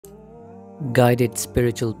Guided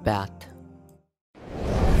spiritual path.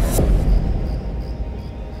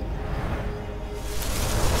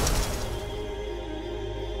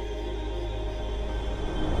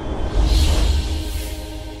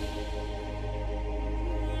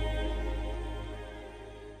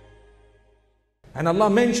 And Allah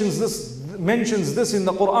mentions this in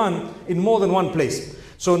the Quran in more than one place.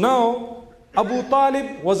 So now Abu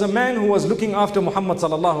Talib was a man who was looking after Muhammad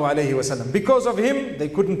sallallahu alaihi wasallam. Because of him, they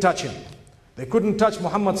couldn't touch him. They couldn't touch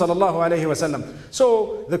Muhammad sallallahu alaihi wasallam.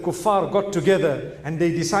 So the kuffar got together and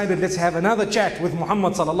they decided, let's have another chat with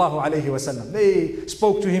Muhammad sallallahu alaihi wasallam. They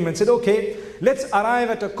spoke to him and said, okay, let's arrive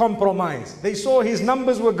at a compromise. They saw his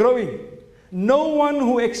numbers were growing. No one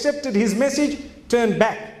who accepted his message turned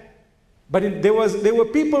back. But there were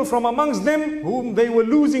people from amongst them whom they were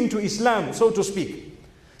losing to Islam, so to speak.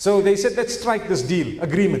 So they said, let's strike this deal,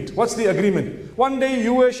 agreement. What's the agreement? One day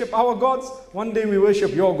you worship our gods, one day we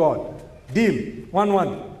worship your God. Deal,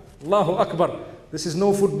 1-1. Allahu Akbar. This is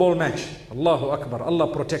no football match. Allahu Akbar. Allah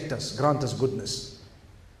protect us, grant us goodness.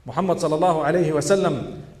 Muhammad sallallahu alayhi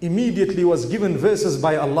wasallam immediately was given verses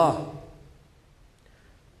by Allah.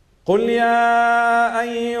 قل يا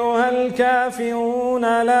أيها الكافرون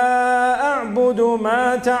لا أعبد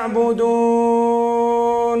ما تعبدون.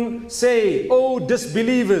 Say, O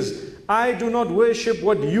disbelievers, I do not worship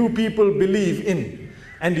what you people believe in,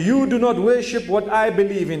 and you do not worship what I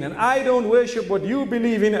believe in, and I don't worship what you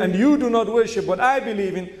believe in, and you do not worship what I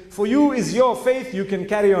believe in. For you is your faith, you can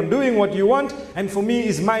carry on doing what you want, and for me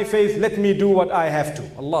is my faith, let me do what I have to.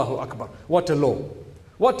 Allahu Akbar. What a law.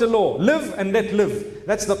 What a law. Live and let live.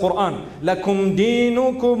 That's the Quran. Lakum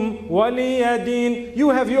dinukum waliya din.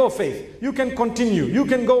 You have your faith. You can continue. You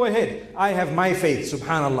can go ahead. I have my faith.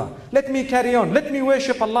 Subhanallah. Let me carry on. Let me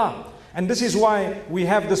worship Allah. And this is why we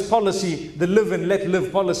have this policy, the live and let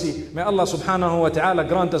live policy. May Allah subhanahu wa ta'ala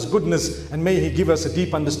grant us goodness and may He give us a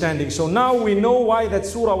deep understanding. So now we know why that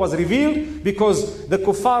surah was revealed, because the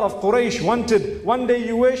kuffar of Quraysh wanted, one day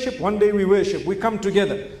you worship, one day we worship. We come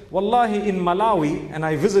together. Wallahi, in Malawi, and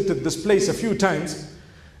I visited this place a few times,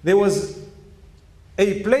 there was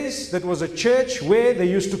a place that was a church where they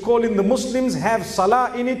used to call in the Muslims, have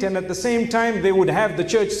salah in it, and at the same time they would have the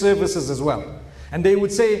church services as well. And they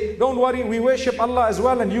would say, don't worry, we worship Allah as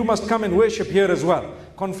well, and you must come and worship here as well.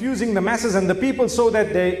 Confusing the masses and the people so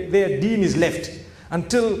that their deen is left.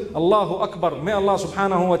 Until, Allahu Akbar, may Allah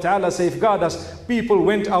subhanahu wa ta'ala safeguard us, people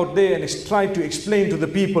went out there and tried to explain to the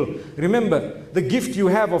people, remember, the gift you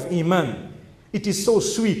have of Iman, it is so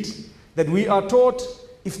sweet that we are taught,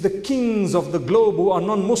 if the kings of the globe who are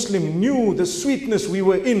non-Muslim knew the sweetness we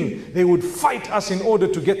were in, they would fight us in order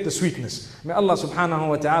to get the sweetness. May Allah subhanahu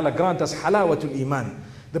wa ta'ala grant us halawatul iman,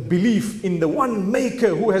 the belief in the one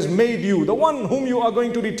maker who has made you, the one whom you are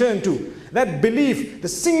going to return to. That belief, the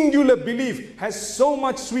singular belief, has so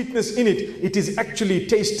much sweetness in it, it is actually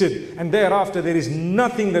tasted, and thereafter there is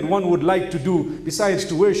nothing that one would like to do besides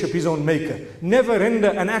to worship his own maker. Never render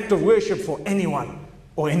an act of worship for anyone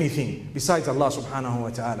or anything besides Allah subhanahu wa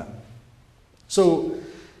ta'ala. So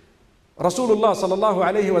Rasulullah sallallahu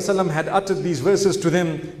alayhi wasallam had uttered these verses to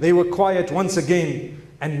them. They were quiet once again,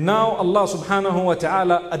 and now Allah subhanahu wa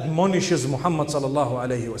ta'ala admonishes Muhammad sallallahu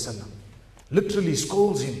alayhi wasallam, literally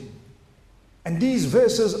scolds him. And these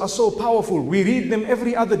verses are so powerful. We read them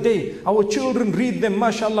every other day. Our children read them,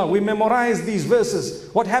 mashallah. We memorize these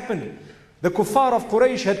verses. What happened? The kuffar of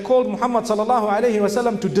Quraysh had called Muhammad sallallahu alayhi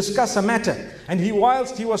wasallam to discuss a matter. And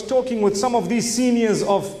whilst he was talking with some of these seniors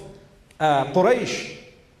of Quraysh,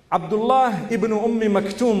 Abdullah ibn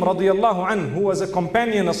Maktoum radiyallahu anhu, who was a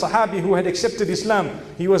companion, a sahabi who had accepted Islam,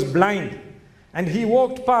 he was blind. And he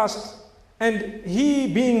walked past, and he,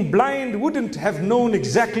 being blind, wouldn't have known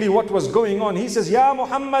exactly what was going on. He says, Ya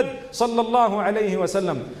Muhammad sallallahu alayhi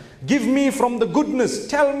wasallam, give me from the goodness,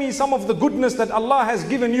 tell me some of the goodness that Allah has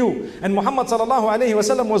given you. And Muhammad sallallahu alayhi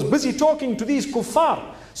wasallam was busy talking to these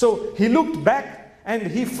kuffar. So he looked back and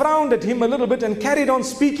he frowned at him a little bit and carried on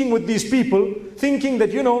speaking with these people, thinking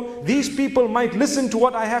that, you know, these people might listen to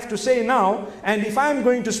what I have to say now, and if I'm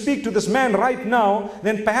going to speak to this man right now,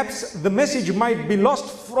 then perhaps the message might be lost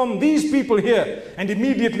from these people here. And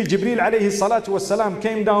immediately Jibreel alayhi salatu wasalam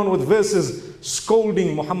came down with verses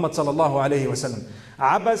scolding Muhammad sallallahu alayhi wasallam.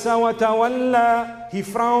 Abasa wa tawalla, he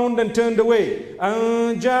frowned and turned away.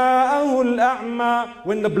 Anja'ahu al-a'ma,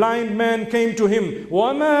 when the blind man came to him.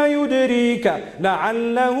 Wama yudrika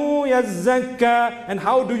la'allahu yazzakka, and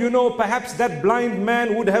how do you know, perhaps that blind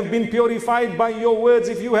man would have been purified by your words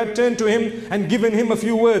if you had turned to him and given him a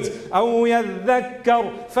few words. Aw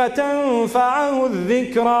yadhakkar fatanfa'ahu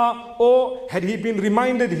adh-dhikra, or had he been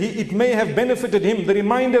reminded, it may have benefited him. The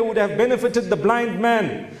reminder would have benefited the blind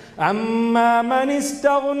man. أما من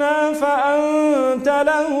استغنى فأنت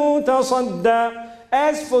له تصدى.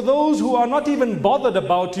 As for those who are not even bothered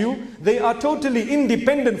about you, they are totally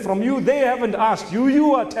independent from you, they haven't asked you,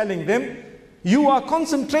 you are telling them, you are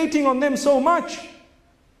concentrating on them so much.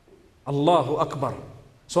 Allahu Akbar.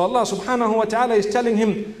 So Allah subhanahu wa ta'ala is telling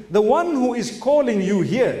him, the one who is calling you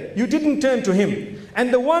here, you didn't turn to him.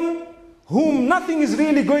 And the one whom nothing is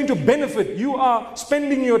really going to benefit, you are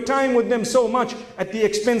spending your time with them so much at the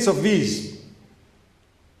expense of these.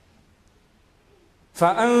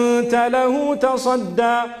 فأنت له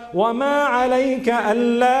تصدى وما عليك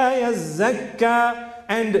ألا يزكى.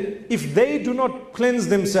 And if they do not cleanse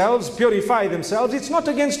themselves, purify themselves, it's not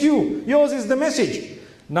against you. Yours is the message.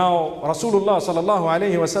 Now Rasulullah sallallahu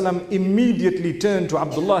alayhi wasallam immediately turned to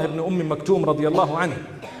Abdullah ibn Maktoum radiallahu anhu.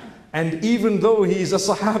 And even though he is a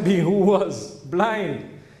Sahabi who was blind,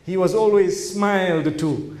 he was always smiled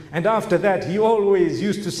to. And after that, he always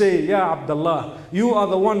used to say, Ya Abdullah, you are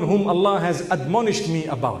the one whom Allah has admonished me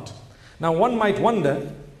about. Now one might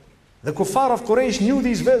wonder, the kuffar of Quraysh knew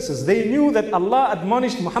these verses. They knew that Allah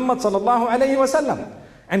admonished Muhammad sallallahu alayhi wasallam.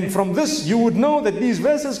 And from this, you would know that these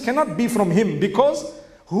verses cannot be from him, because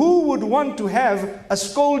who would want to have a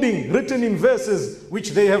scolding written in verses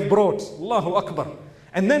which they have brought? Allahu Akbar.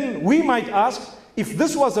 And then we might ask, if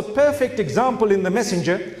this was a perfect example in the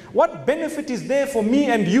messenger, what benefit is there for me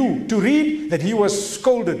and you to read that he was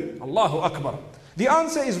scolded? Allahu Akbar. The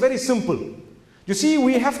answer is very simple. You see,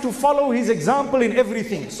 we have to follow his example in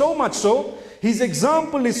everything. So much so, his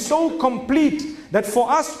example is so complete that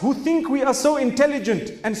for us who think we are so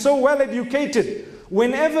intelligent and so well educated,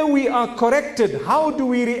 whenever we are corrected, how do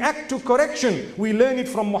we react to correction? We learn it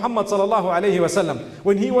from Muhammad sallallahu alayhi wasallam.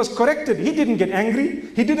 When he was corrected, he didn't get angry,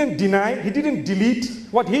 he didn't deny, he didn't delete.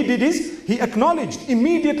 What he did is, he acknowledged,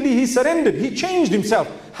 immediately he surrendered, he changed himself.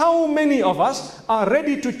 How many of us are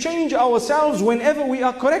ready to change ourselves whenever we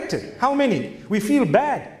are corrected? How many? We feel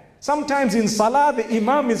bad. Sometimes in salah, the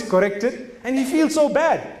imam is corrected and he feels so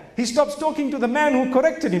bad. He stops talking to the man who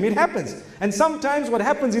corrected him. It happens. And sometimes what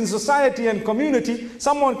happens in society and community,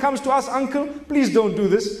 someone comes to us, uncle, please don't do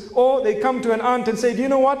this. Or they come to an aunt and say, do you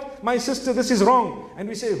know what? My sister, this is wrong. And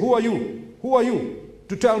we say, who are you? Who are you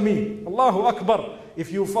to tell me? Allahu Akbar.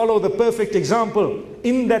 If you follow the perfect example,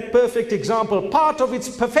 in that perfect example, part of its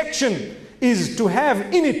perfection is to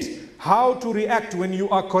have in it how to react when you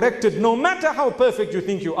are corrected, no matter how perfect you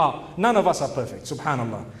think you are. None of us are perfect,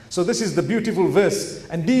 subhanallah. So this is the beautiful verse,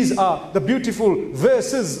 and these are the beautiful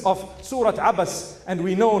verses of Surah Abas. And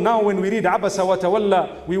we know now when we read Abasa wa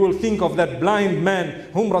Tawalla, we will think of that blind man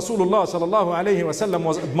whom Rasulullah sallallahu alayhi wasallam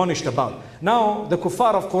was admonished about. Now the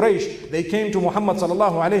kuffar of Quraysh, they came to Muhammad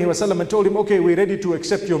sallallahu alayhi wasallam and told him, okay, we're ready to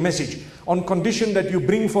accept your message on condition that you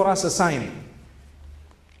bring for us a sign.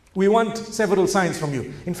 We want several signs from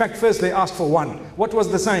you. In fact, first they asked for one. What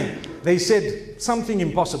was the sign? They said something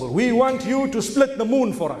impossible. We want you to split the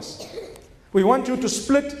moon for us. We want you to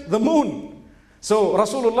split the moon. So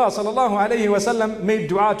Rasulullah sallallahu alayhi wasallam made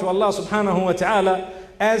dua to Allah subhanahu wa ta'ala.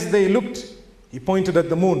 As they looked, he pointed at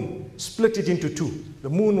the moon, split it into two. The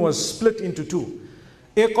moon was split into two.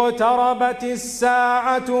 اقتربت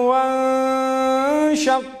الساعة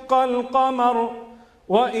وانشق القمر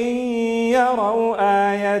وَإِن يَرَوْا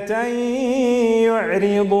آيَةً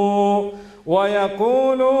يُعْرِضُوا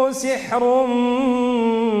وَيَقُولُوا سِحْرٌ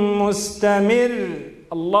مُسْتَمِرٌ.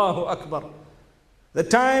 Allahu Akbar. The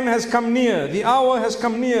time has come near, the hour has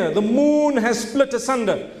come near, the moon has split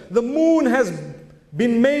asunder, the moon has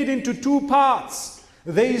been made into two parts.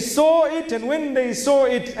 They saw it, and when they saw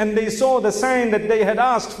it and they saw the sign that they had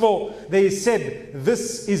asked for, they said,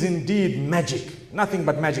 this is indeed magic. Nothing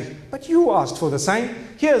but magic. But you asked for the sign.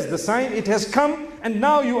 Here's the sign. It has come. And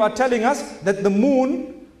now you are telling us that the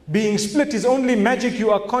moon being split is only magic. You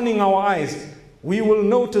are conning our eyes. We will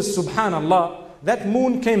notice, subhanallah, that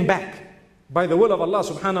moon came back by the will of Allah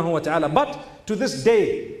subhanahu wa ta'ala. But to this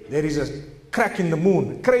day, there is a crack in the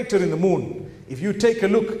moon, a crater in the moon. If you take a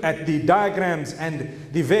look at the diagrams and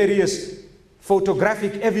the various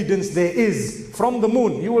photographic evidence there is from the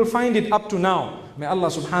moon, you will find it up to now. May Allah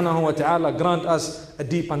subhanahu wa ta'ala grant us a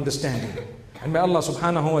deep understanding. And may Allah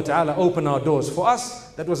subhanahu wa ta'ala open our doors. For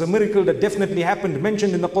us, that was a miracle that definitely happened,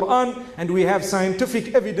 mentioned in the Quran, and we have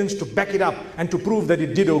scientific evidence to back it up and to prove that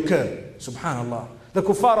it did occur. Subhanallah. The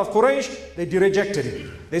kuffar of Quraysh, they rejected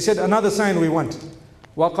it. They said, another sign we want.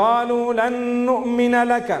 وَقَالُوا لَن نُؤْمِنَ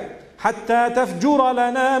لَكَ حَتَّى تَفْجُرَ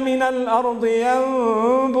لَنَا مِنَ الْأَرْضِ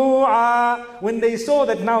يَنْبُوعًا. When they saw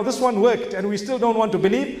that now this one worked and we still don't want to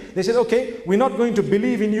believe, they said, okay, we're not going to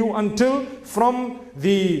believe in you until from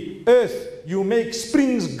the earth you make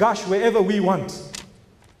springs gush wherever we want.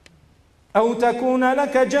 أو تكون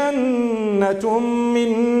لك جنة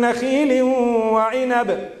من نخيل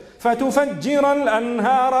وعنب فتفجر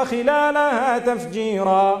الأنهار خلالها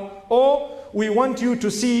تفجيرا. Or we want you to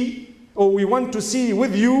see, or we want to see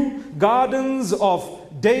with you gardens of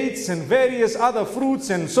dates and various other fruits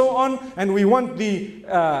and so on, and we want the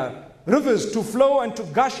rivers to flow and to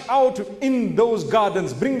gush out in those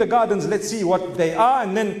gardens. Bring the gardens, let's see what they are,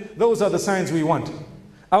 and then those are the signs we want.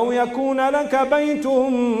 أو يكون لك بيت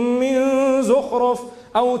من زخرف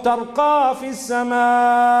أو ترقى في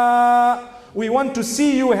السماء. We want to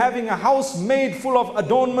see you having a house made full of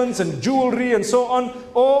adornments and jewelry and so on.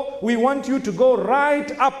 Or we want you to go right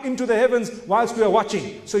up into the heavens whilst we are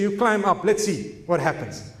watching. So you climb up, let's see what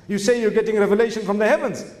happens. You say you're getting revelation from the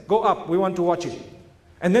heavens. Go up, we want to watch it.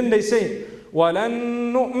 And then they say,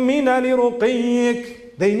 وَلَن نُؤْمِنَ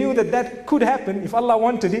لِرُقِيِّكَ. They knew that that could happen. If Allah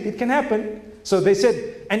wanted it, it can happen. So they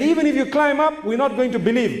said, and even if you climb up, we're not going to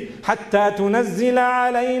believe. حَتَّى تُنَزِّلَ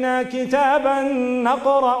عَلَيْنَا كِتَابًا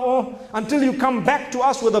نَقْرَأُهُ. Until you come back to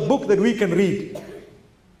us with a book that we can read.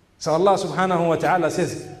 So Allah subhanahu wa ta'ala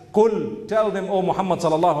says, قُل, tell them, O Muhammad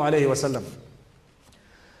sallallahu alayhi wa sallam,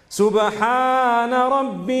 سبحان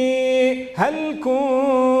ربي هل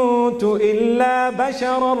كنت إلا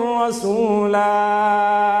بشرا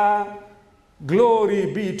رسولا.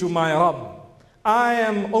 Glory be to my Rabb. I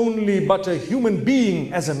am only but a human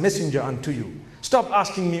being as a messenger unto you. Stop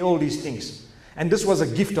asking me all these things. And this was a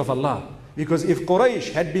gift of Allah. Because if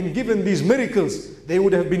Quraysh had been given these miracles, they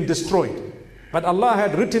would have been destroyed. But Allah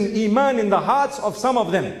had written Iman in the hearts of some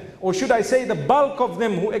of them. Or should I say the bulk of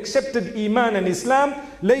them who accepted Iman and Islam.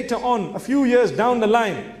 Later on, a few years down the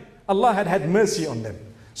line, Allah had mercy on them.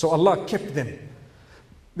 So Allah kept them.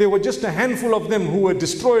 There were just a handful of them who were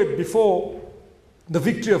destroyed before the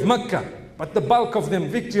victory of Makkah. But the bulk of them,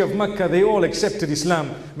 victory of Makkah, they all accepted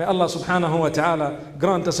Islam. May Allah subhanahu wa ta'ala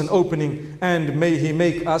grant us an opening, and may He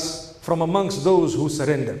make us from amongst those who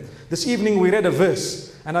surrender. This evening we read a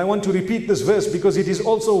verse, and I want to repeat this verse because it is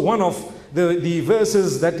also one of the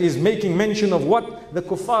verses that is making mention of what the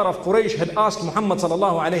kuffar of Quraysh had asked Muhammad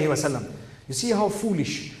sallallahu alayhi wa sallam. You see how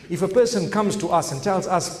foolish. If a person comes to us and tells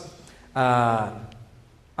us, I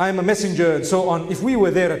am a messenger and so on, if we were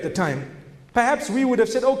there at the time, perhaps we would have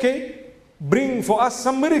said, okay, bring for us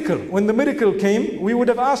some miracle. When the miracle came, we would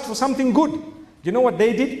have asked for something good. Do you know what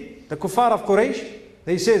they did? The kuffar of Quraysh,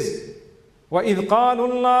 they says, وَإِذْ قَالُوا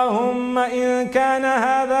اللَّهُمَّ إِن كَانَ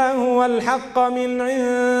هَذَا هُوَ الْحَقَّ مِنْ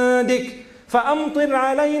عِنْدِكَ فَأَمْطِرْ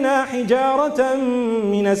عَلَيْنَا حِجَارَةً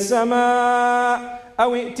مِنَ السَّمَاءِ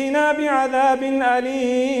أَوْ ائْتِنَا بِعَذَابٍ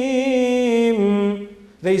أَلِيمٍ.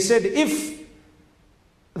 They said, if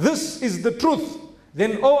this is the truth,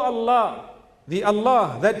 then O Allah, the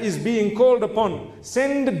Allah that is being called upon,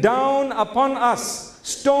 send down upon us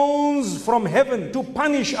stones from heaven to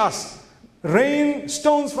punish us. Rain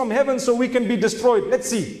stones from heaven so we can be destroyed. Let's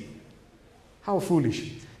see. How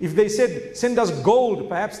foolish. If they said, send us gold,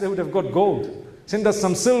 perhaps they would have got gold. Send us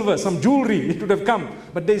some silver, some jewelry, it would have come.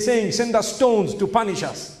 But they're saying, send us stones to punish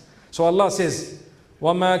us. So Allah says,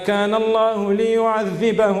 وَمَا كَانَ اللَّهُ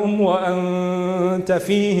لِيُعَذِّبَهُمْ وَأَنْتَ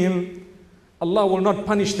فِيهِمْ. Allah will not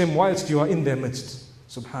punish them whilst you are in their midst.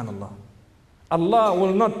 Subhanallah. Allah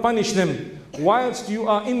will not punish them whilst you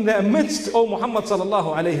are in their midst, O Muhammad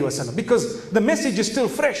sallallahu alayhi wasallam. Because the message is still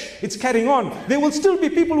fresh. It's carrying on. There will still be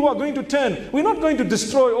people who are going to turn. We're not going to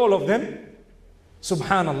destroy all of them.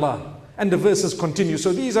 Subhanallah. And the verses continue.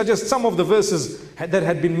 So these are just some of the verses that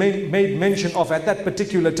had been made mention of at that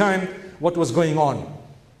particular time, what was going on.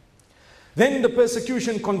 Then the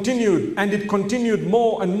persecution continued, and it continued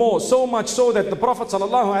more and more, so much so that the Prophet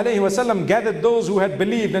ﷺ gathered those who had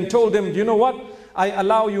believed and told them, do you know what? I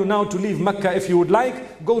allow you now to leave Mecca if you would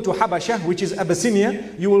like. Go to Habasha, which is Abyssinia.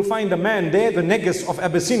 You will find a man there, the Negus of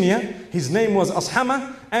Abyssinia. His name was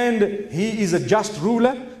Ashama, and he is a just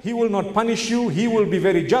ruler. He will not punish you. He will be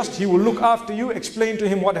very just. He will look after you, explain to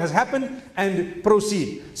him what has happened, and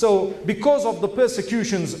proceed. So because of the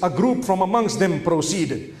persecutions, a group from amongst them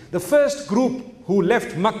proceeded. The first group who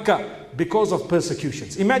left Mecca because of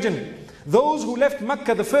persecutions. Imagine, those who left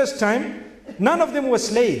Mecca the first time, none of them were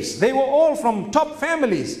slaves. They were all from top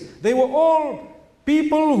families. They were all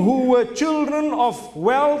people who were children of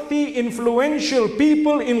wealthy, influential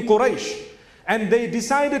people in Quraysh. And they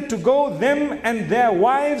decided to go, them and their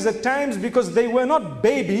wives at times, because they were not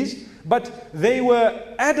babies, but they were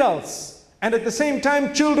adults. And at the same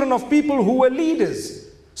time, children of people who were leaders.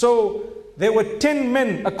 So there were 10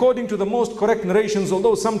 men according to the most correct narrations,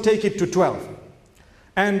 although some take it to 12.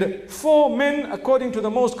 And 4 men according to the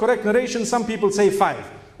most correct narration, some people say 5.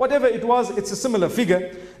 whatever it was, it's a similar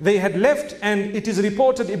figure. They had left, and it is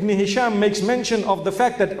reported, Ibn Hisham makes mention of the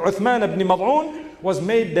fact that Uthman ibn Mad'un was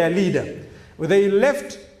made their leader. They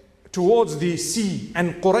left towards the sea,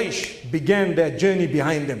 and Quraysh began their journey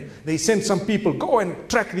behind them. They sent some people, go and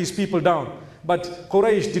track these people down. But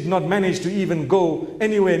Quraysh did not manage to even go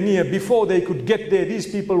anywhere near. Before they could get there, these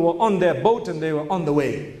people were on their boat and they were on the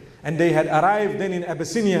way. And they had arrived then in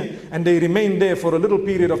Abyssinia, and they remained there for a little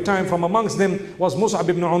period of time. From amongst them was Mus'ab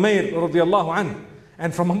ibn Umair radiallahu anhu.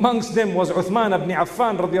 And from amongst them was Uthman ibn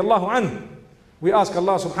Affan radiallahu anhu. We ask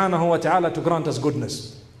Allah subhanahu wa ta'ala to grant us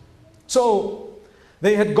goodness. So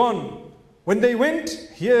they had gone. When they went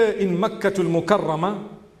here in Makkatul Mukarramah,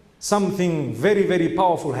 something very, very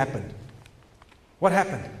powerful happened. What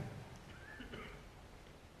happened?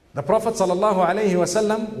 The Prophet sallallahu alaihi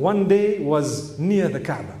wasallam one day was near the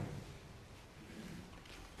Kaaba.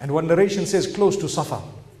 And one narration says close to Safa.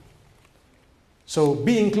 So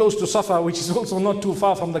being close to Safa, which is also not too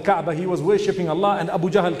far from the Kaaba, he was worshipping Allah, and Abu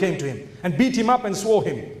Jahl came to him and beat him up and swore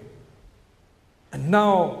him. And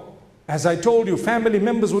now, as I told you, family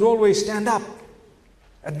members would always stand up.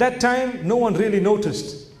 At that time, no one really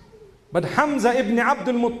noticed. But Hamza ibn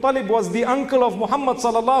Abdul Muttalib was the uncle of Muhammad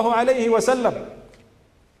sallallahu alayhi wasallam.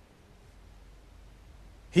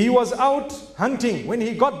 He was out hunting. When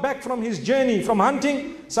he got back from his journey from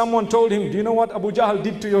hunting, someone told him, do you know what Abu Jahl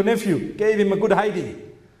did to your nephew? Gave him a good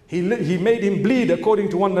hiding. He made him bleed, according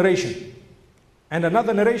to one narration. And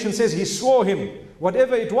another narration says he swore him.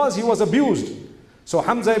 Whatever it was, he was abused. So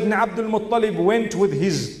Hamza ibn Abdul Muttalib went with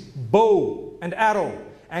his bow and arrow,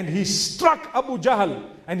 and he struck Abu Jahl.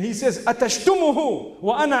 And he says, "Atashtumu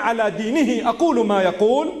wa ana ala dinihi aqulu ma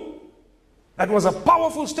yaqul." That was a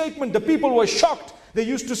powerful statement. The people were shocked. They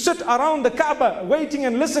used to sit around the Kaaba waiting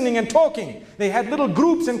and listening and talking. They had little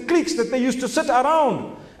groups and cliques that they used to sit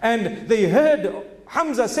around. And they heard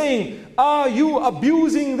Hamza saying, "Are you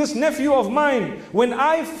abusing this nephew of mine when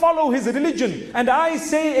I follow his religion and I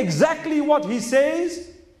say exactly what he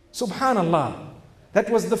says?" Subhanallah. That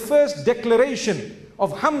was the first declaration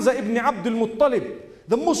of Hamza ibn Abdul Muttalib.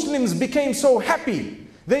 The Muslims became so happy.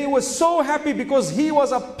 They were so happy because he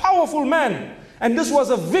was a powerful man. And this was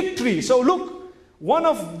a victory. So look, one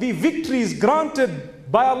of the victories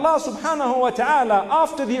granted by Allah subhanahu wa ta'ala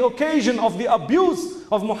after the occasion of the abuse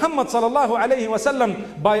of Muhammad sallallahu alayhi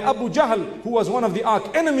wasallam by Abu Jahl, who was one of the arch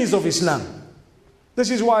enemies of Islam. This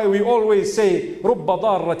is why we always say, رُبَّ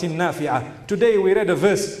ضَارَّةٍ نَافِعَةٍ. Today we read a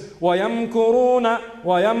verse, وَيَمْكُرُونَ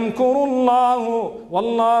وَيَمْكُرُ اللَّهُ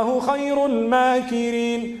وَاللَّهُ خَيْرُ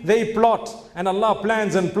الْمَاكِرِينَ. They plot, and Allah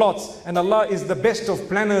plans and plots, and Allah is the best of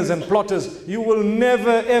planners and plotters. You will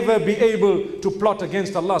never ever be able to plot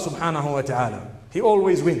against Allah subhanahu wa ta'ala. He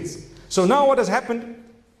always wins. So now what has happened?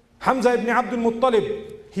 Hamza ibn Abdul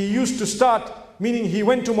Muttalib, he used to start, meaning he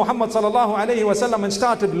went to Muhammad sallallahu alayhi wasallam and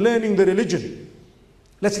started learning the religion.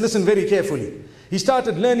 Let's listen very carefully. He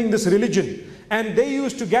started learning this religion, and they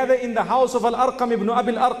used to gather in the house of Al-Arqam ibn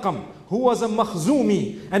Abil Arqam, who was a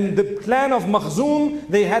Makhzumi. And the clan of Makhzum,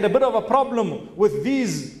 they had a bit of a problem with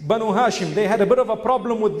these Banu Hashim. They had a bit of a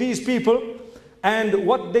problem with these people. And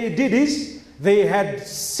what they did is, they had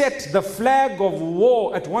set the flag of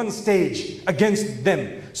war at one stage against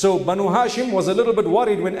them. So Banu Hashim was a little bit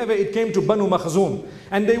worried whenever it came to Banu Makhzum.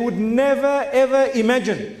 And they would never ever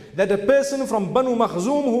imagine that a person from Banu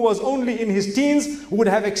Makhzum who was only in his teens would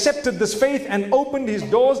have accepted this faith and opened his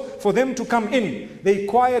doors for them to come in. They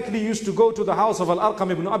quietly used to go to the house of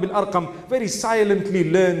Al-Arqam ibn Abil Arqam, very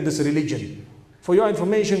silently learn this religion. For your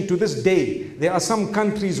information, to this day, there are some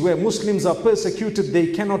countries where Muslims are persecuted. They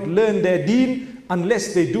cannot learn their deen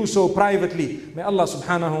unless they do so privately. May Allah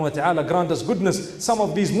subhanahu wa ta'ala grant us goodness. Some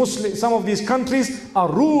of these countries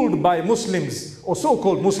are ruled by Muslims, or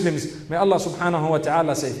so-called Muslims. May Allah subhanahu wa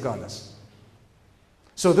ta'ala safeguard us.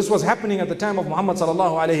 So this was happening at the time of Muhammad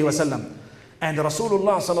sallallahu alayhi wasallam. And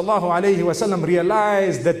Rasulullah sallallahu alayhi wasallam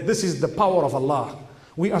realized that this is the power of Allah.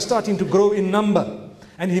 We are starting to grow in number.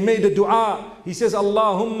 And he made a dua. He says,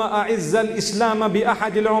 Allahumma a'izz al-Islam bi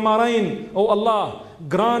ahad al-umarain. Oh Allah,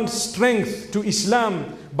 grant strength to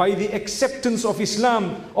Islam by the acceptance of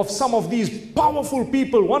Islam of some of these powerful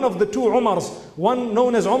people. One of the two Umars, one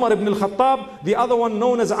known as Umar ibn al-Khattab, the other one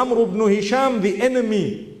known as Amr ibn Hisham, the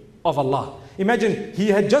enemy of Allah. Imagine, he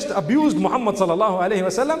had just abused Muhammad sallallahu alayhi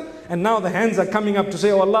wasallam, and now the hands are coming up to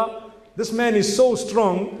say, oh Allah, this man is so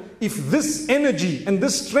strong. If this energy and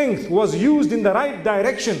this strength was used in the right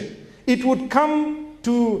direction, it would come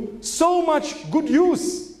to so much good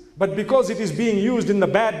use. But because it is being used in the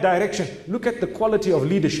bad direction, look at the quality of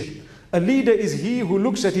leadership. A leader is he who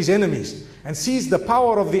looks at his enemies and sees the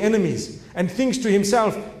power of the enemies and thinks to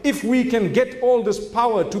himself, if we can get all this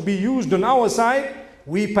power to be used on our side,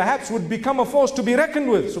 we perhaps would become a force to be reckoned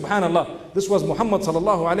with. Subhanallah. This was Muhammad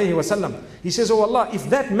sallallahu alayhi wasallam. He says, oh Allah, if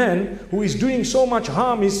that man who is doing so much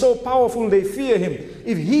harm is so powerful, they fear him.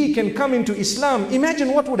 If he can come into Islam,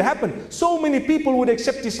 imagine what would happen. So many people would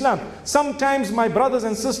accept Islam. Sometimes, my brothers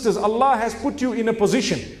and sisters, Allah has put you in a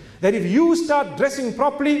position that if you start dressing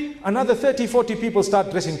properly, another 30, 40 people start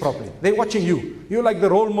dressing properly. They're watching you. You're like the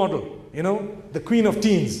role model, you know, the queen of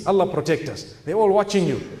teens. Allah protect us. They're all watching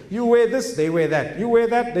you. You wear this, they wear that. You wear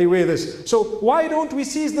that, they wear this. So why don't we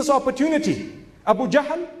seize this opportunity? Abu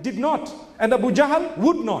Jahl did not, and Abu Jahl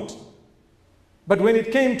would not. But when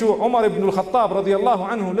it came to Umar ibn al-Khattab radiallahu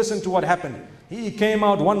anhu, listen to what happened. He came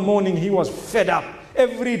out one morning, he was fed up.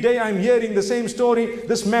 Every day I'm hearing the same story.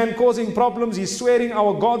 This man causing problems. He's swearing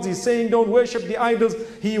our gods. He's saying don't worship the idols.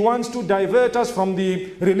 He wants to divert us from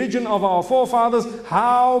the religion of our forefathers.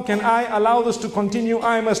 How can I allow this to continue?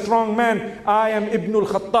 I am a strong man. I am Ibn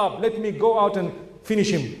al-Khattab. Let me go out and finish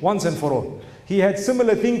him once and for all. He had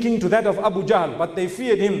similar thinking to that of Abu Jahl, but they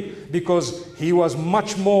feared him because he was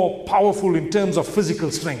much more powerful in terms of physical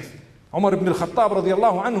strength. Umar ibn al-Khattab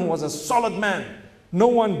radiallahu anhu was a solid man. No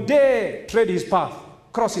one dare tread his path,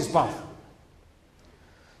 cross his path.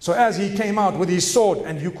 So as he came out with his sword,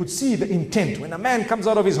 and you could see the intent. When a man comes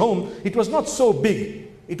out of his home, it was not so big.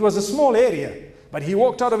 It was a small area. But he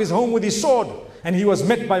walked out of his home with his sword, and he was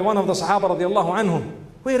met by one of the Sahaba radiallahu anhum.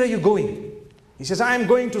 Where are you going? He says, I am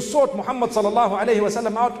going to sort Muhammad sallallahu alayhi wa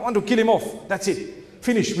sallam out. I want to kill him off. That's it.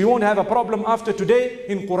 Finish. We won't have a problem after today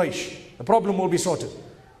in Quraysh. The problem will be sorted.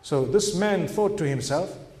 So this man thought to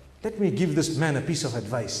himself, let me give this man a piece of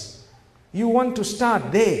advice. You want to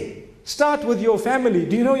start there. Start with your family.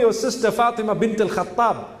 Do you know your sister Fatima bint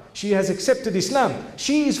al-Khattab? She has accepted Islam.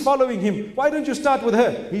 She is following him. Why don't you start with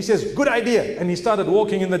her? He says, good idea. And he started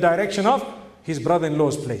walking in the direction of his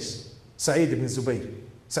brother-in-law's place, Sa'id ibn Zubayr,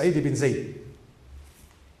 Sa'id ibn Zayd,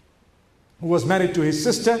 who was married to his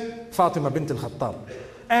sister Fatima bint al-Khattab.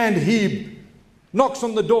 And he knocks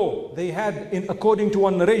on the door. They had, according to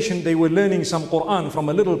one narration, they were learning some Quran from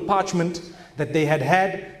a little parchment that they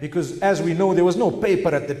had, because as we know, there was no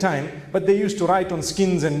paper at the time, but they used to write on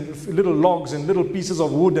skins and little logs and little pieces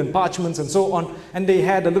of wood and parchments and so on, and they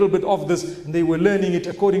had a little bit of this, and they were learning it.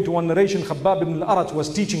 According to one narration, Khabbab ibn al-Arat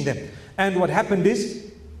was teaching them. And what happened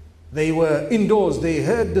is, they were indoors, they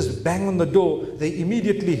heard this bang on the door, they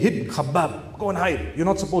immediately hid Khabbab. Go and hide, you're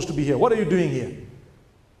not supposed to be here. What are you doing here?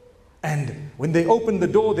 And when they opened the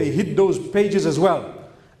door, they hid those pages as well.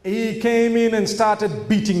 He came in and started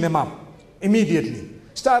beating them up. Immediately.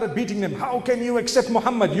 Started beating them. How can you accept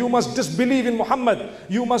Muhammad? You must disbelieve in Muhammad.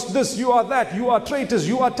 You must this, you are that. You are traitors,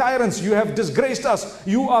 you are tyrants. You have disgraced us.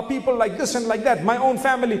 You are people like this and like that. My own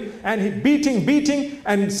family. And he beating.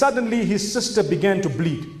 And suddenly his sister began to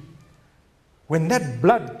bleed. When that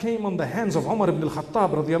blood came on the hands of Umar ibn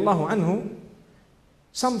al-Khattab radiallahu anhu,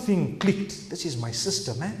 something clicked. This is my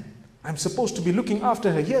sister, man. I'm supposed to be looking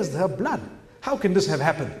after her. Here's her blood. How can this have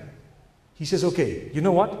happened? He says, okay, you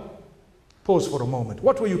know what? Pause for a moment.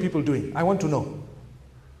 What were you people doing? I want to know.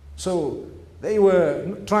 So they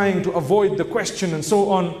were trying to avoid the question and so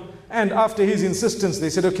on. And after his insistence, they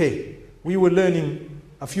said, okay, we were learning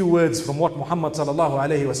a few words from what Muhammad sallallahu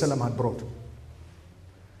alayhi wa sallam had brought.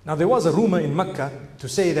 Now there was a rumor in Mecca to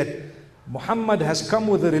say that Muhammad has come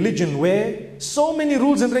with a religion where so many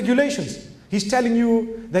rules and regulations. He's telling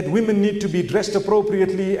you that women need to be dressed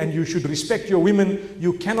appropriately and you should respect your women.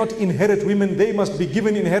 You cannot inherit women. They must be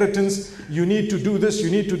given inheritance. You need to do this, you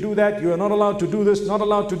need to do that. You are not allowed to do this, not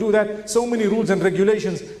allowed to do that. So many rules and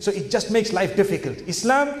regulations. So it just makes life difficult.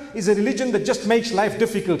 Islam is a religion that just makes life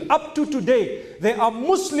difficult. Up to today, there are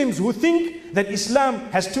Muslims who think that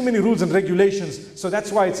Islam has too many rules and regulations. So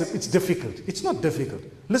that's why it's difficult. It's not difficult.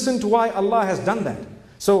 Listen to why Allah has done that.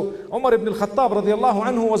 So Umar ibn al-Khattab radiallahu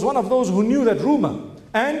anhu was one of those who knew that rumor.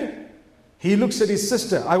 And he looks at his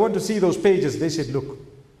sister. I want to see those pages. They said, look,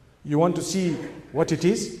 you want to see what it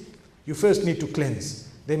is? You first need to cleanse.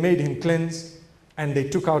 They made him cleanse and they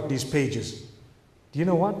took out these pages. Do you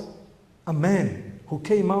know what? A man who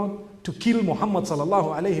came out to kill Muhammad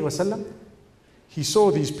sallallahu alayhi wasallam, he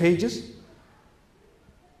saw these pages.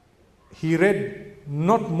 He read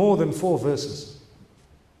not more than 4 verses.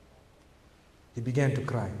 He began to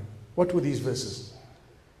cry. What were these verses?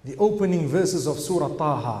 The opening verses of Surah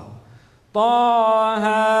Taha.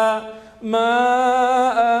 Taha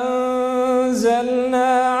ma anzalna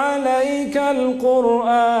alayka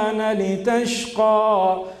al-Qur'ana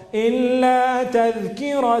litashqa illa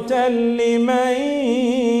tadhkiratan liman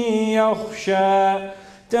yakhsha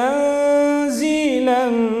تنزيلا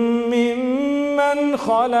ممن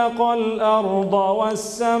خلق الأرض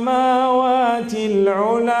والسماوات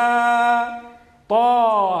العلا.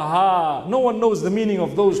 Taha. No one knows the meaning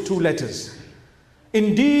of those two letters.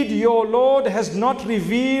 Indeed, your Lord has not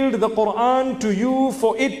revealed the Quran to you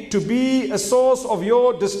for it to be a source of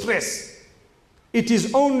your distress. It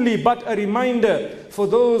is only but a reminder for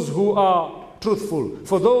those who are truthful,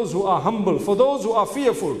 for those who are humble, for those who are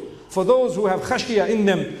fearful, for those who have khashiyah in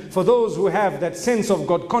them, for those who have that sense of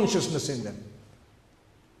God consciousness in them.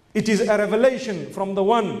 It is a revelation from the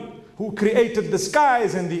one who created the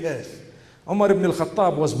skies and the earth. Umar ibn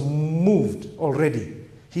al-Khattab was moved already.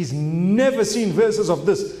 He's never seen verses of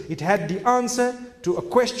this. It had the answer to a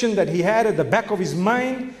question that he had at the back of his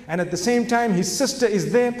mind, and at the same time his sister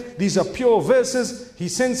is there. These are pure verses. He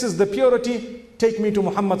senses the purity. Take me to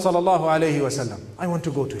Muhammad sallallahu alayhi wasallam. I want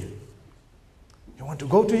to go to him. You want to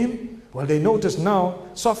go to him? Well, they noticed now,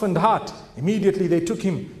 softened heart. Immediately they took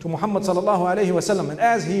him to Muhammad sallallahu alayhi wasallam, and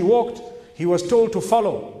as he walked, he was told to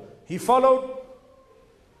follow. He followed,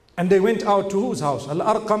 and they went out to whose house?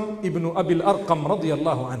 Al-Arqam ibn Abil Arqam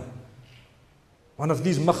radiyallahu anhu. One of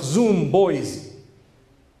these Makhzoom boys.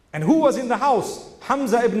 And who was in the house?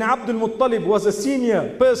 Hamza ibn Abdul Muttalib was a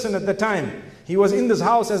senior person at the time. He was in this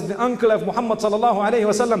house as the uncle of Muhammad sallallahu alayhi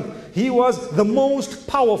wasallam. He was the most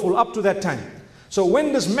powerful up to that time. So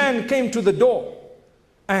when this man came to the door,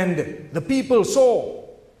 and the people saw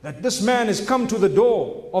that this man has come to the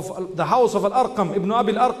door of the house of Al-Arqam ibn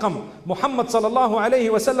Abil Arqam, Muhammad sallallahu alayhi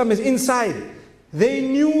wasallam is inside. They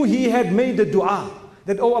knew he had made a dua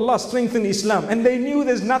that, oh Allah, strengthen Islam. And they knew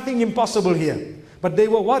there's nothing impossible here. But they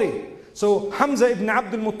were worried. So Hamza ibn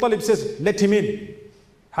Abdul Muttalib says, let him in.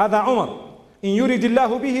 هذا عمر. إن يريد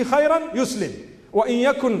الله به خيرا يسلم. وإن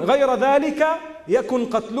يكن غير ذلك يكن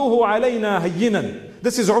قتلوه علينا هينا.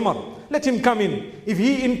 This is Umar. Let him come in. If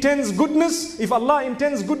he intends goodness, if Allah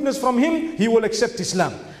intends goodness from him, he will accept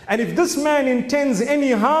Islam. And if this man intends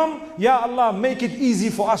any harm, Ya Allah, make it easy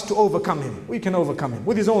for us to overcome him. We can overcome him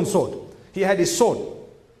with his own sword. He had his sword.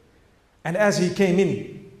 And as he came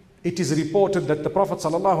in, it is reported that the Prophet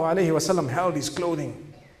ﷺ held his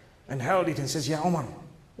clothing and held it and says, Ya Umar,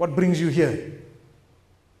 what brings you here?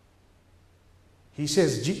 He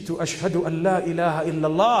says, Ji'tu ashhadu an la ilaha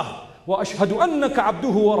illallah wa ashhadu annaka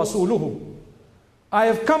abduhu wa rasuluhu. I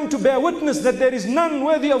have come to bear witness that there is none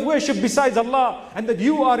worthy of worship besides Allah, and that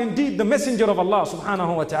you are indeed the messenger of Allah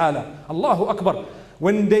subhanahu wa ta'ala. Allahu Akbar.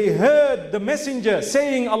 When they heard the messenger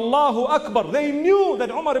saying Allahu Akbar, they knew that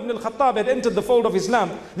Umar ibn al-Khattab had entered the fold of Islam.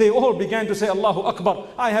 They all began to say Allahu Akbar.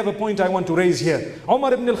 I have a point I want to raise here.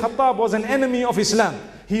 Umar ibn al-Khattab was an enemy of Islam.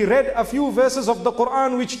 He read a few verses of the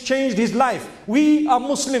Quran which changed his life. We are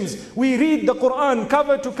Muslims. We read the Quran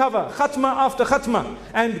cover to cover, khatma after khatma,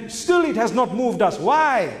 and still it has not moved us.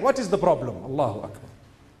 Why? What is the problem? Allahu Akbar.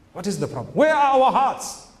 What is the problem? Where are our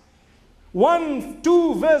hearts? 1,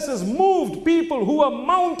 2 verses moved people who were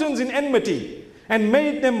mountains in enmity and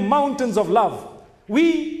made them mountains of love.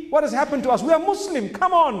 What has happened to us? We are Muslim.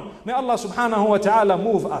 Come on. May Allah subhanahu wa ta'ala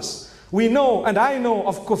move us. We know, and I know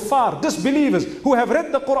of kuffar, disbelievers who have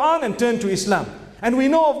read the Quran and turned to Islam. And we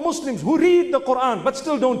know of Muslims who read the Quran but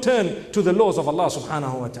still don't turn to the laws of Allah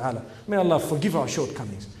subhanahu wa ta'ala. May Allah forgive our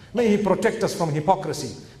shortcomings. May He protect us from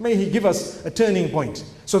hypocrisy. May He give us a turning point.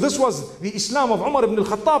 So this was the Islam of Umar ibn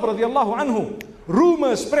al-Khattab radiallahu anhu.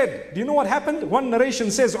 Rumor spread. Do you know what happened? One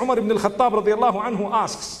narration says Umar ibn al-Khattab radiallahu anhu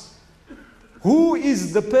asks, who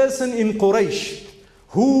is the person in Quraysh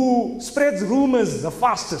who spreads rumors the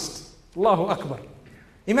fastest? Allahu Akbar.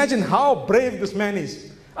 Imagine how brave this man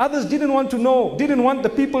is. Others didn't want to know, didn't want the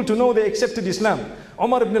people to know they accepted Islam.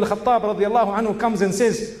 Umar ibn al-Khattab radiallahu anhu comes and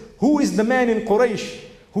says, who is the man in Quraysh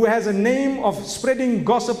who has a name of spreading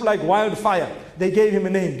gossip like wildfire? They gave him a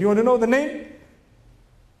name. Do you want to know the name?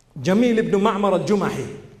 Jamil ibn Ma'mar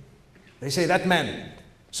al-Jumahi. They say that man.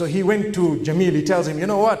 So he went to Jamil. He tells him, you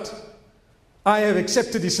know what? I have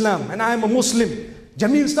accepted Islam and I am a Muslim.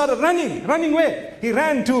 Jamil started running. Running where? He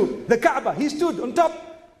ran to the Kaaba. He stood on top,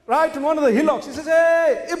 right on one of the hillocks. He says,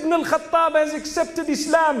 hey, Ibn al-Khattab has accepted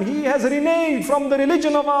Islam. He has reneged from the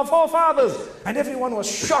religion of our forefathers. And everyone was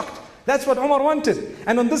shocked. That's what Umar wanted.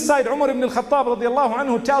 And on this side, Umar ibn al-Khattab radiallahu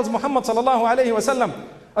anhu tells Muhammad sallallahu alayhi wasallam,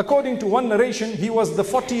 according to one narration, he was the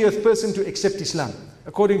 40th person to accept Islam.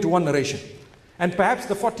 According to one narration. And perhaps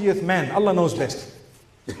the 40th man, Allah knows best.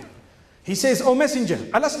 He says, O Messenger,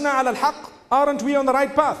 alasna ala al-haq? Aren't we on the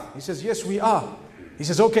right path? He says, yes, we are. He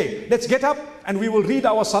says, okay, let's get up and we will read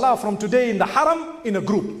our salah from today in the haram in a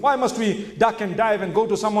group. Why must we duck and dive and go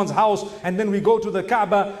to someone's house and then we go to the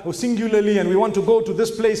Kaaba or singularly and we want to go to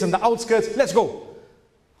this place in the outskirts? Let's go.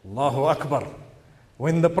 Allahu Akbar.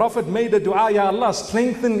 When the Prophet made a dua, Ya Allah,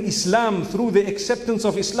 strengthen Islam through the acceptance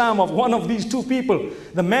of Islam of one of these two people,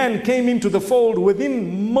 the man came into the fold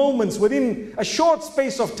within moments, within a short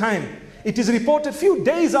space of time. It is reported few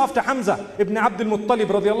days after Hamza ibn Abdul Muttalib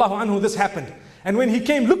radiallahu anhu, this happened. And when he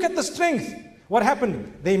came, look at the strength. What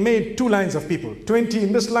happened? They made two lines of people, 20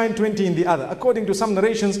 in this line, 20 in the other. According to some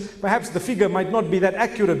narrations, perhaps the figure might not be that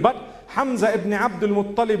accurate, but Hamza ibn Abdul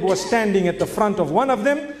Muttalib was standing at the front of one of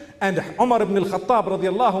them, and Umar ibn al-Khattab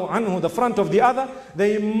radiallahu anhu, the front of the other.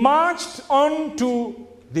 They marched on to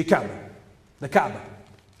the Kaaba.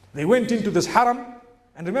 They went into this haram.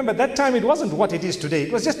 And remember, that time it wasn't what it is today.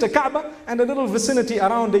 It was just a Kaaba and a little vicinity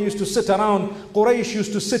around. They used to sit around. Quraysh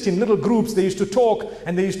used to sit in little groups. They used to talk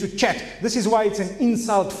and they used to chat. This is why it's an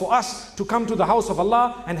insult for us to come to the house of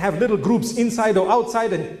Allah and have little groups inside or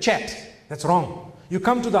outside and chat. That's wrong. You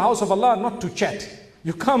come to the house of Allah not to chat.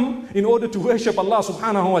 You come in order to worship Allah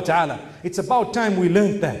subhanahu wa ta'ala. It's about time we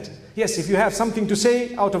learned that. Yes, if you have something to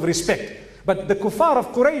say, out of respect. But the kuffar of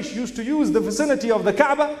Quraysh used to use the vicinity of the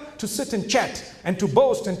Kaaba to sit and chat and to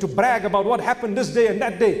boast and to brag about what happened this day and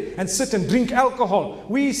that day and sit and drink alcohol.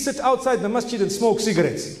 We sit outside the masjid and smoke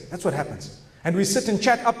cigarettes. That's what happens. And we sit and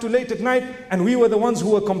chat up to late at night, and we were the ones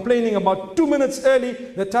who were complaining about 2 minutes early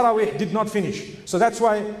that Taraweeh did not finish. So that's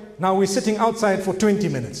why now we're sitting outside for 20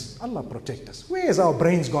 minutes. Allah protect us. Where is our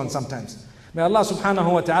brains gone sometimes? May Allah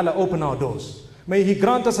subhanahu wa ta'ala open our doors. May He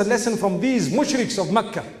grant us a lesson from these mushriks of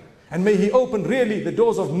Makkah. And may He open really the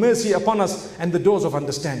doors of mercy upon us and the doors of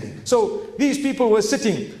understanding. So these people were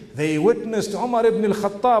sitting. They witnessed Umar ibn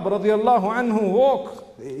al-Khattab radiallahu anhu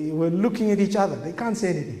walk. They were looking at each other. They can't say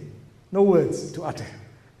anything. No words to utter.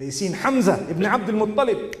 They seen Hamza ibn Abdul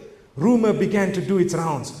Muttalib. Rumor began to do its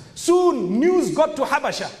rounds. Soon news got to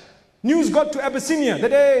Habasha. News got to Abyssinia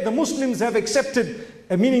that hey, the Muslims have accepted,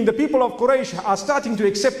 meaning the people of Quraysh are starting to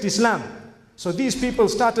accept Islam. So these people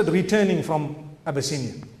started returning from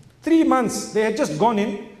Abyssinia. 3 months, they had just gone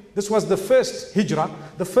in. This was the first hijrah,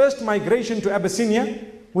 the first migration to Abyssinia.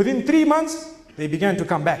 Within 3 months, they began to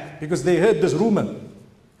come back because they heard this rumor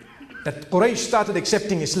that Quraysh started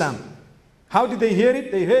accepting Islam. How did they hear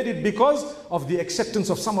it? They heard it because of the acceptance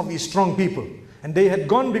of some of these strong people. And they had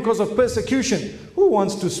gone because of persecution. Who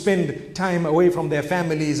wants to spend time away from their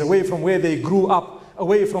families, away from where they grew up,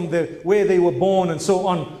 away from where they were born and so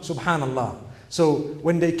on? Subhanallah. So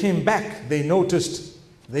when they came back, they noticed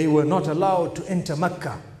they were not allowed to enter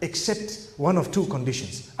Mecca except one of two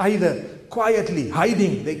conditions. Either quietly,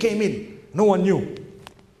 hiding, they came in, no one knew.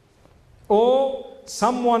 Or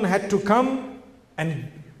someone had to come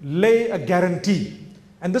and lay a guarantee.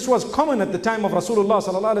 And this was common at the time of Rasulullah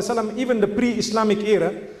sallallahu alaihi wasallam, even the pre-Islamic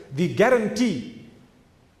era. The guarantee,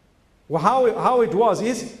 how it was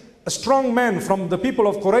is, a strong man from the people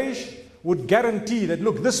of Quraysh would guarantee that,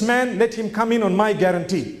 look, this man, let him come in on my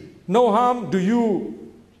guarantee. No harm do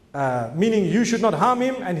you, meaning you should not harm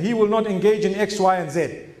him and he will not engage in X, Y, and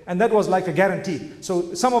Z. And that was like a guarantee.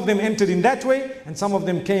 So some of them entered in that way and some of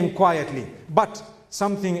them came quietly. But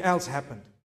something else happened.